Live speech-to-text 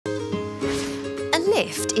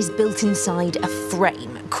lift is built inside a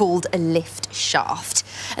frame called a lift shaft.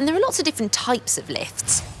 And there are lots of different types of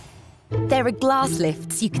lifts. There are glass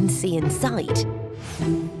lifts you can see inside,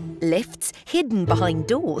 lifts hidden behind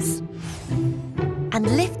doors,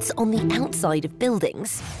 and lifts on the outside of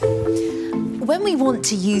buildings. When we want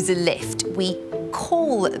to use a lift, we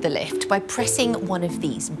call the lift by pressing one of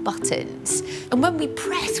these buttons. And when we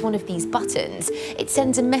press one of these buttons, it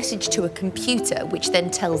sends a message to a computer, which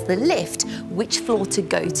then tells the lift which floor to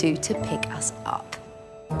go to pick us up.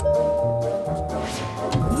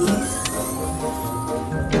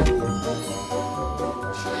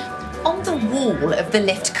 On the wall of the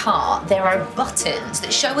lift car, there are buttons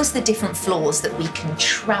that show us the different floors that we can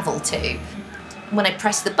travel to. When I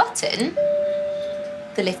press the button,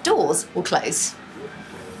 the lift doors will close.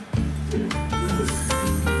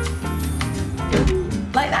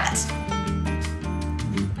 Like that.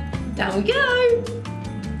 Down we go.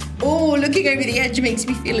 Oh, looking over the edge makes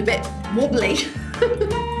me feel a bit wobbly.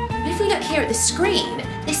 If we look here at the screen,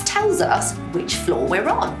 this tells us which floor we're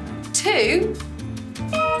on. 2,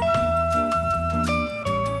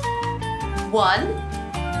 1,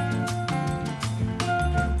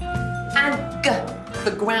 and G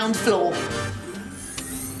for ground floor.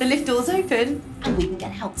 The lift doors open and we can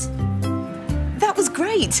get out. That was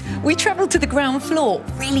great. We travelled to the ground floor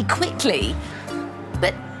really quickly.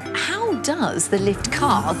 But how does the lift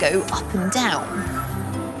car go up and down?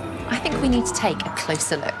 I think we need to take a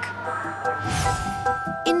closer look.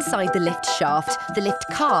 Inside the lift shaft, the lift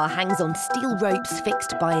car hangs on steel ropes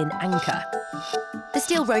fixed by an anchor. The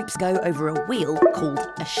steel ropes go over a wheel called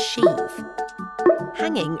a sheave.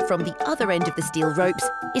 Hanging from the other end of the steel ropes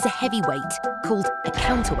is a heavy weight called a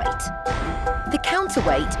counterweight. The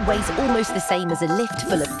counterweight weighs almost the same as a lift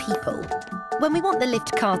full of people. When we want the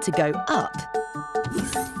lift car to go up,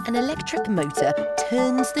 an electric motor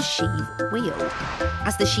turns the sheave wheel.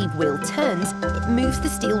 As the sheave wheel turns, it moves the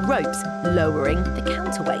steel ropes, lowering the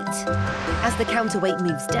counterweight. As the counterweight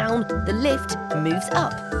moves down, the lift moves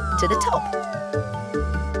up to the top.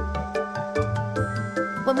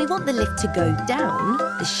 When we want the lift to go down,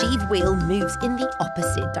 the sheave wheel moves in the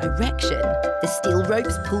opposite direction. The steel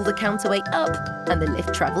ropes pull the counterweight up and the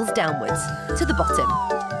lift travels downwards to the bottom.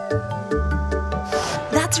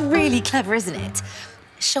 That's really clever, isn't it?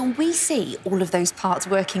 Shall we see all of those parts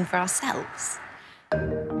working for ourselves?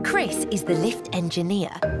 Chris is the lift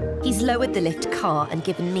engineer. He's lowered the lift car and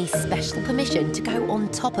given me special permission to go on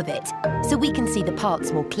top of it so we can see the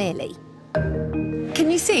parts more clearly. Can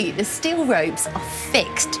you see the steel ropes are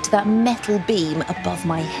fixed to that metal beam above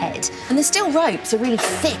my head? And the steel ropes are really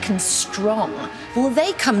thick and strong. Well,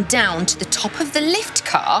 they come down to the top of the lift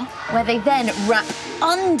car, where they then wrap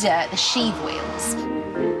under the sheave wheels.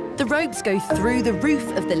 The ropes go through the roof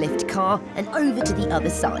of the lift car and over to the other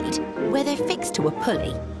side, where they're fixed to a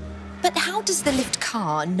pulley. But how does the lift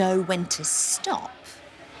car know when to stop?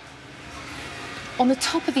 On the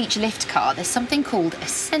top of each lift car, there's something called a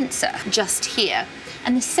sensor, just here.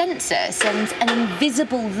 And the sensor sends an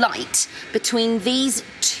invisible light between these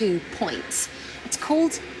 2 points. It's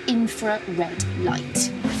called infrared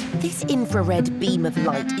light. This infrared beam of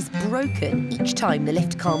light is broken each time the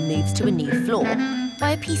lift car moves to a new floor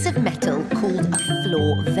by a piece of metal called a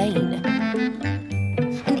floor vane.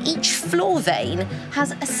 And each floor vane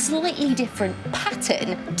has a slightly different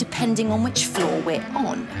pattern depending on which floor we're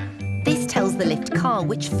on. This tells the lift car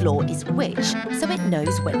which floor is which, so it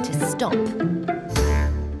knows when to stop.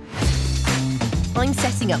 I'm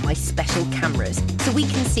setting up my special cameras so we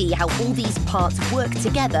can see how all these parts work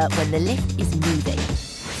together when the lift is moving.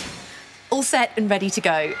 All set and ready to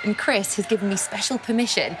go, and Chris has given me special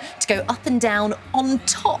permission to go up and down on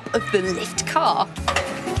top of the lift car.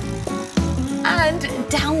 And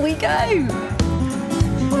down we go.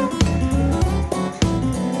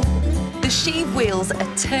 The sheave wheels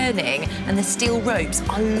are turning and the steel ropes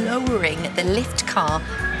are lowering the lift car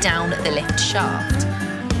down the lift shaft.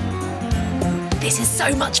 This is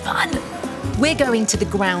so much fun! We're going to the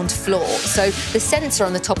ground floor, so the sensor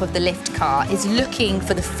on the top of the lift car is looking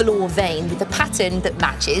for the floor vane with a pattern that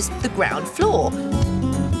matches the ground floor.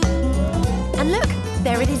 And look,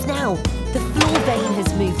 there it is now. The floor vane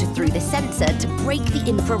has moved through the sensor to break the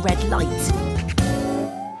infrared light.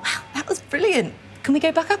 Wow, that was brilliant. Can we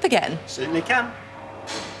go back up again? Certainly can.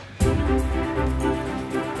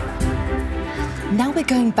 Now we're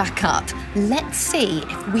going back up. Let's see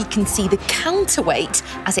if we can see the counterweight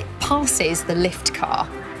as it passes the lift car.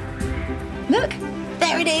 Look,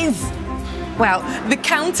 there it is. Wow, the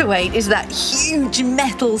counterweight is that huge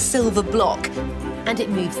metal silver block, and it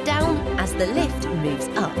moves down as the lift moves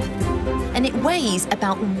up. and it weighs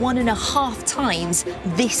about 1.5 times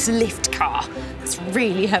this lift car. It's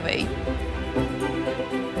really heavy.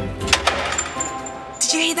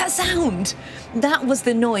 Did you hear that sound? That was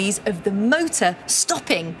the noise of the motor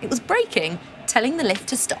stopping. It was braking, telling the lift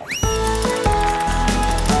to stop.